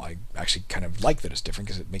problem at all. I actually kind of like that it's different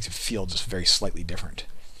because it makes it feel just very slightly different.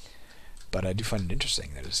 But I do find it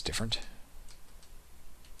interesting that it's different.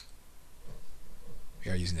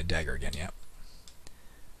 We are using the dagger again, yeah.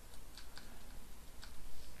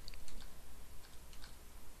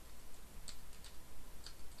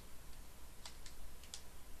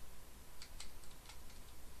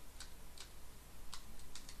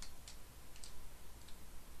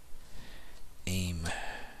 Aim.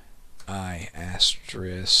 I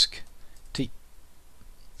asterisk T.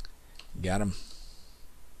 Got him.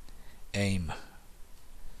 Aim.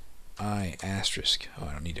 I asterisk. Oh,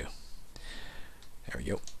 I don't need to. There we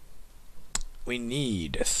go. We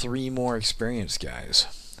need 3 more experience,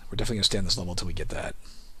 guys. We're definitely going to stay on this level until we get that.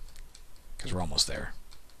 Because we're almost there.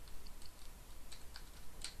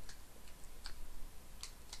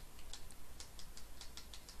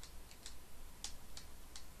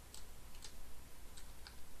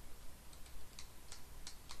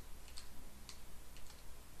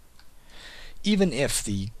 Even if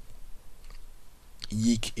the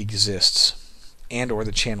Yeek exists, and or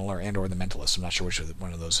the Channeler, and or the Mentalist, I'm not sure which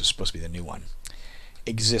one of those is supposed to be the new one,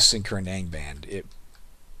 exists in current Yeekband, it,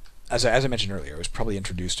 as I mentioned earlier, it was probably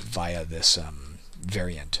introduced via this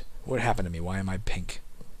variant. What happened to me? Why am I pink?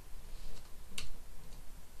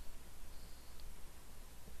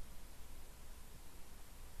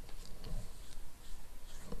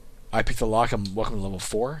 I picked the lock. I'm welcome to level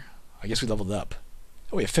 4. I guess we leveled up.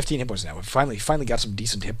 Oh, we have 15 hit points now. We finally got some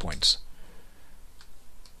decent hit points.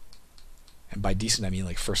 And by decent, I mean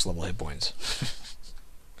like first level hit points.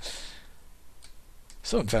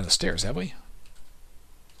 Still haven't found the stairs, have we?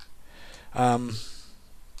 So I'm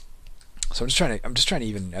just trying to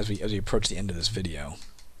even as we approach the end of this video,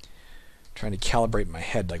 trying to calibrate my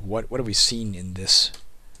head. Like what have we seen in this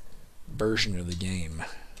version of the game?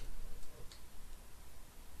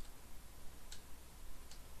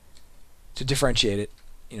 To differentiate it,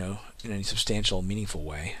 you know, in any substantial, meaningful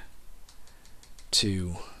way,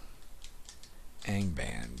 to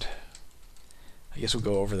Yeekband. I guess we'll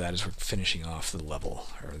go over that as we're finishing off the level,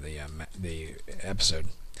 or the episode.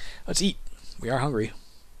 Let's eat. We are hungry.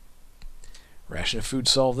 Ration of food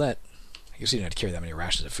solved that. I guess we didn't have to carry that many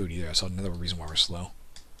rations of food either. That's another reason why we're slow.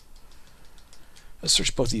 Let's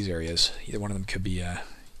search both these areas. Either one of them could be a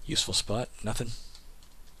useful spot. Nothing.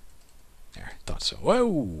 There, thought so.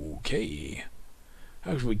 Whoa, okay.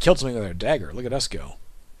 We killed something with our dagger. Look at us go.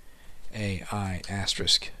 A-I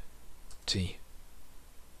asterisk T.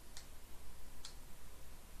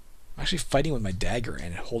 I'm actually fighting with my dagger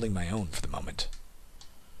and holding my own for the moment.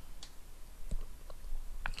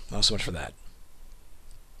 Not so much for that.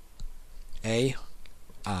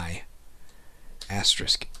 A-I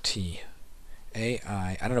asterisk T.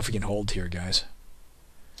 A-I. I don't know if we can hold here, guys.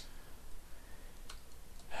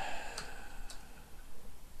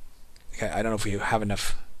 I don't know if we have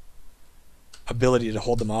enough ability to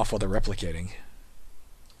hold them off while they're replicating.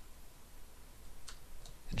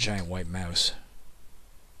 A giant white mouse.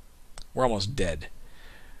 We're almost dead.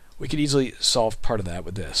 We could easily solve part of that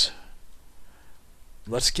with this.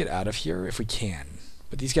 Let's get out of here if we can.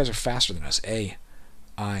 But these guys are faster than us. A,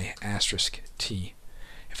 I, asterisk, T.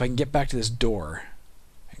 If I can get back to this door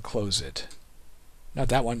and close it. Not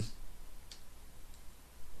that one.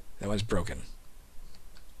 That one's broken.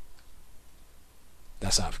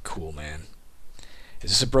 That's not cool, man. Is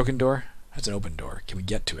this a broken door? That's an open door. Can we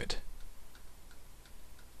get to it?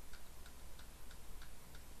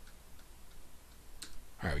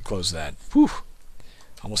 Alright, we close that. Whew!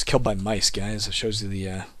 Almost killed by mice, guys. It shows you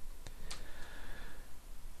the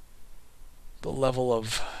level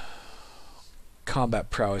of combat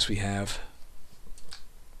prowess we have.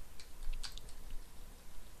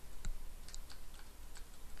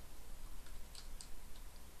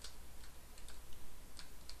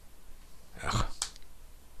 Ugh.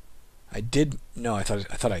 I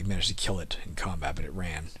thought I managed to kill it in combat, but it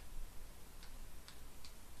ran.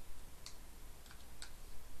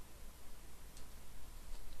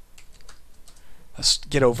 Let's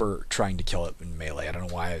get over trying to kill it in melee. I don't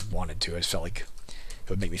know why I wanted to. I just felt like it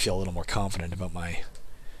would make me feel a little more confident about my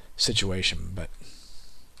situation, but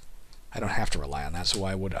I don't have to rely on that, so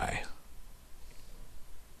why would I?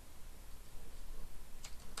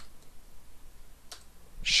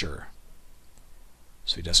 Sure.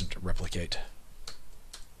 So he doesn't replicate.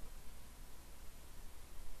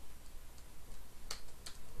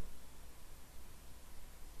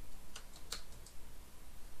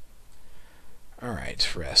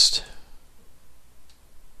 Alright, rest.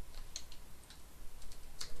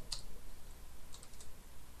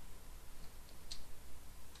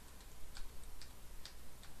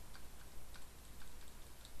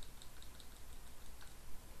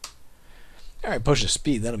 Alright, potion of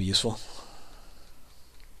speed, that'll be useful.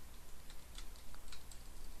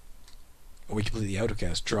 Oh, we complete the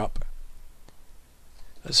autocast. Drop.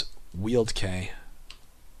 Let's wield K.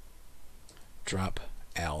 Drop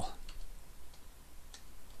L.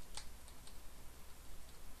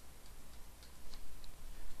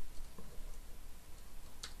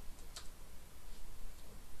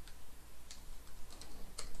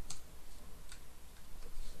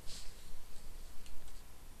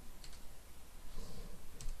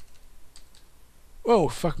 Whoa,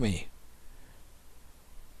 fuck me.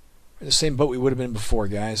 We're in the same boat we would have been before,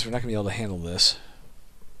 guys. We're not going to be able to handle this.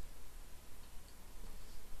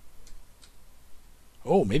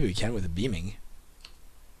 Oh, maybe we can with the beaming.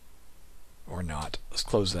 Or not. Let's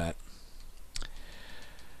close that.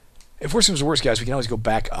 If worse comes to worse, guys, we can always go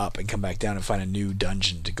back up and come back down and find a new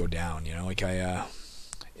dungeon to go down. You know, like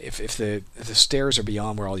if the stairs are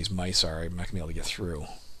beyond where all these mice are, I'm not going to be able to get through.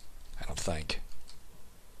 I don't think.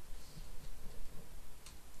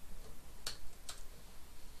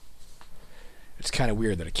 It's kind of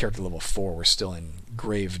weird that at character level 4 we're still in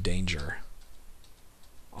grave danger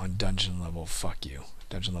on dungeon level, fuck you,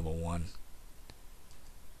 dungeon level 1.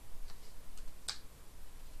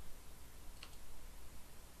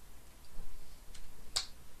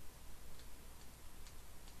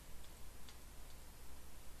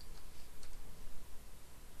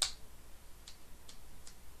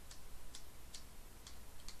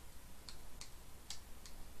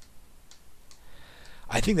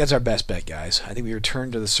 I think that's our best bet, guys. I think we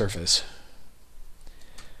return to the surface.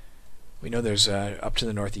 We know there's up to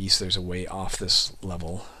the northeast there's a way off this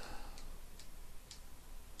level.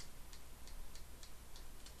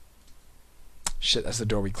 Shit, that's the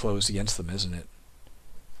door we closed against them, isn't it?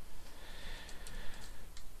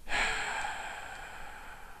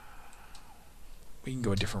 We can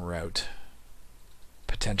go a different route.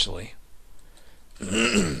 Potentially.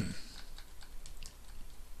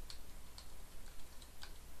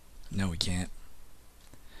 No, we can't.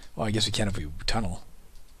 Well, I guess we can if we tunnel.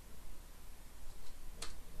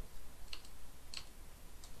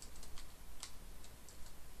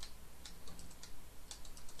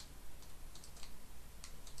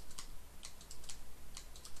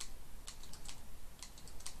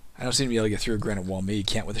 I don't seem to be able to get through a granite wall. Maybe you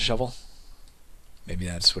can't with a shovel. Maybe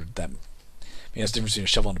that's what that. Maybe that's the difference between a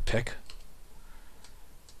shovel and a pick.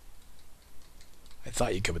 I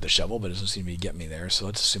thought you could with the shovel, but it doesn't seem to be getting me there, so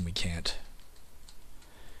let's assume we can't.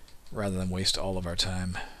 Rather than waste all of our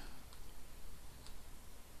time.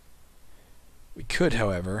 We could,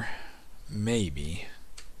 however, maybe...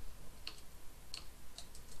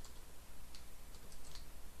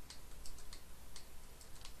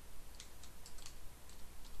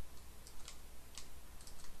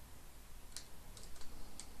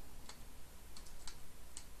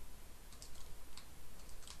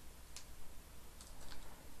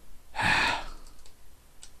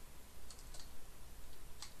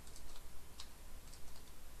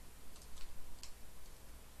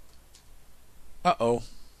 Uh-oh.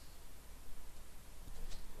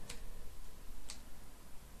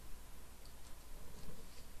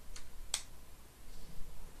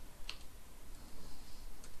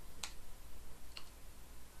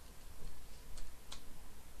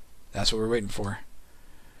 That's what we're waiting for.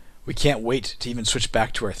 We can't wait to even switch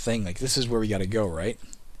back to our thing. Like, this is where we gotta go, right?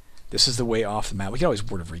 This is the way off the map. We can always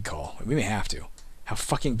word of recall. We may have to. How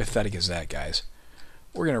fucking pathetic is that, guys?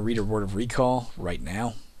 We're gonna read a word of recall right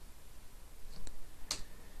now.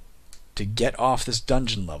 To get off this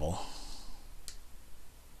dungeon level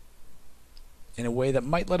in a way that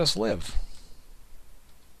might let us live.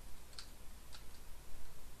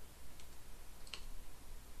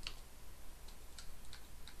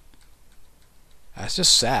 That's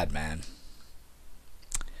just sad, man.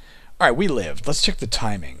 Alright, we lived. Let's check the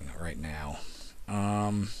timing right now.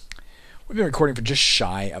 We've been recording for just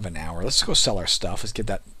shy of an hour. Let's go sell our stuff. Let's get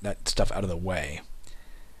that stuff out of the way.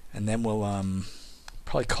 And then we'll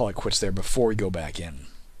Probably call it quits there before we go back in.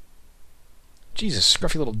 Jesus,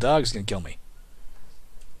 scruffy little dog's gonna kill me.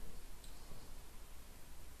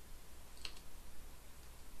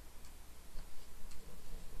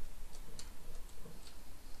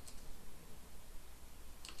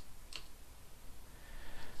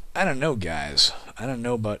 I don't know, guys. I don't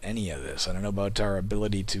know about any of this. I don't know about our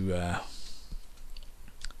ability to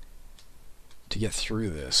get through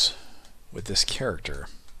this with this character.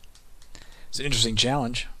 It's an interesting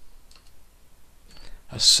challenge.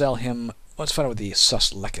 I'll sell him. Let's find out what the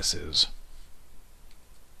sus lecus is.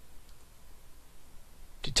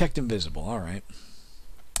 Detect invisible. All right.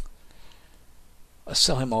 Let's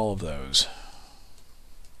sell him all of those.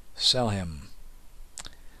 Sell him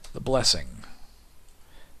the blessing.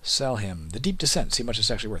 Sell him the deep descent. See how much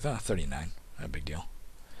it's actually worth. 39. Not a big deal.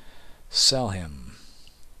 Sell him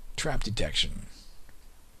trap detection.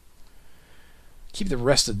 Keep the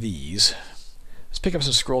rest of these. Let's pick up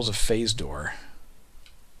some scrolls of phase door.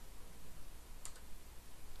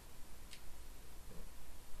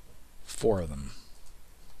 Four of them.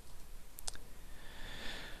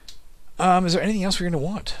 Is there anything else we're going to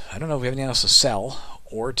want? I don't know if we have anything else to sell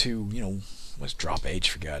or to, you know, let's drop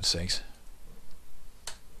H for God's sakes.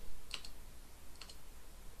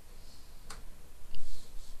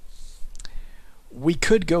 We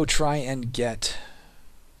could go try and get,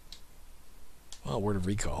 well, word of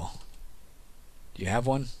recall. Do you have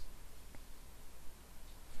one?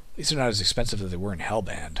 At least they're not as expensive as they were in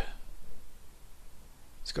Hellband.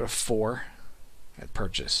 Let's go to 4 at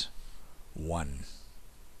purchase. 1.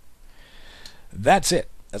 That's it.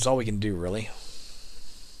 That's all we can do, really.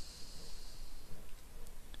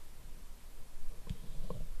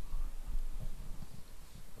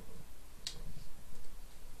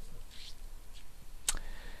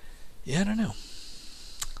 Yeah, I don't know.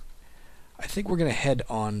 I think we're going to head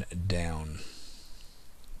on down.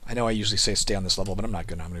 I know I usually say stay on this level, but I'm not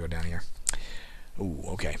going to. I'm going to go down here. Ooh,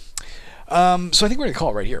 okay. So I think we're going to call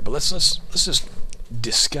it right here, but let's just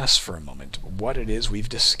discuss for a moment what it is we've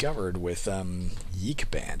discovered with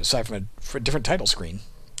Yeekband. Aside from a different title screen,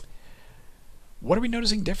 what are we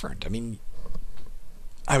noticing different? I mean,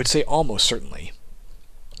 I would say almost certainly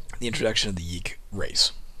the introduction of the Yeek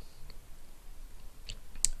race.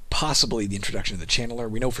 Possibly the introduction of the channeler.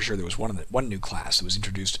 We know for sure there was one new class that was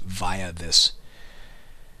introduced via this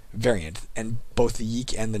variant, and both the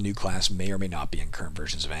Yeek and the new class may or may not be in current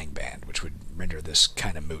versions of Angband, which would render this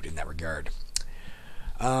kind of moot in that regard.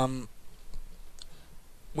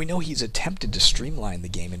 We know he's attempted to streamline the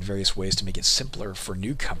game in various ways to make it simpler for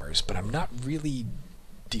newcomers, but I'm not really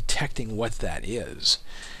detecting what that is.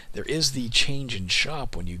 There is the change in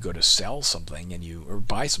shop when you go to sell something or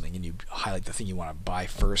buy something and you highlight the thing you want to buy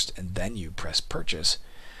first and then you press purchase.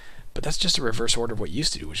 But that's just a reverse order of what you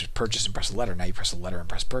used to do, which is purchase and press a letter. Now you press a letter and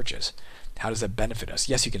press purchase. How does that benefit us?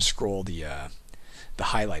 Yes, you can scroll the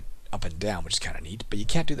highlight up and down, which is kind of neat, but you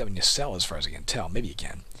can't do that when you sell, as far as I can tell. Maybe you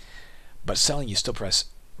can. But selling, you still press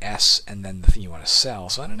S and then the thing you want to sell.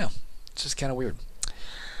 So I don't know. It's just kind of weird.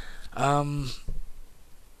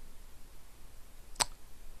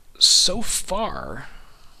 So far,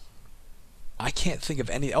 I can't think of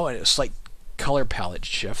any. Oh, and a slight color palette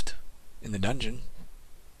shift in the dungeon.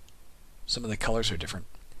 Some of the colors are different.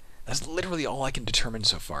 That's literally all I can determine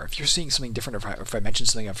so far. If you're seeing something different, or if I mentioned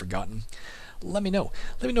something I've forgotten, let me know.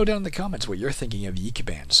 Let me know down in the comments what you're thinking of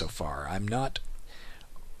Yeekband so far. I'm not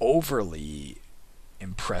overly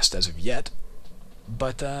impressed as of yet,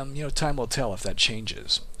 but you know, time will tell if that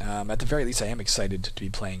changes. At the very least, I am excited to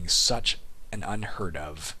be playing such an unheard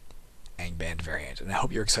of Angband variant, and I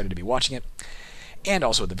hope you're excited to be watching it. And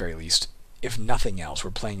also, at the very least, if nothing else,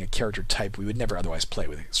 we're playing a character type we would never otherwise play,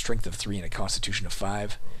 with a strength of 3 and a constitution of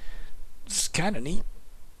 5. It's kind of neat,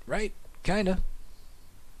 right? Kind of.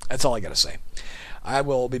 That's all I gotta say. I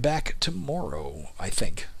will be back tomorrow, I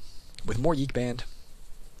think, with more Yeekband,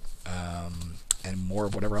 and more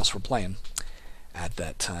of whatever else we're playing at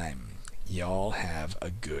that time. Y'all have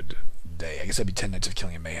a good day. I guess that'd be 10 Nights of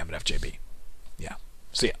Killing and Mayhem at FJB. Yeah.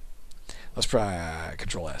 See ya. Let's try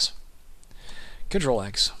Control S. Control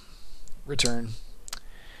X. Return.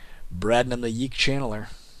 Bradnom the Yeek channeler.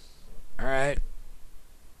 Alright.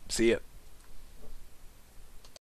 See ya.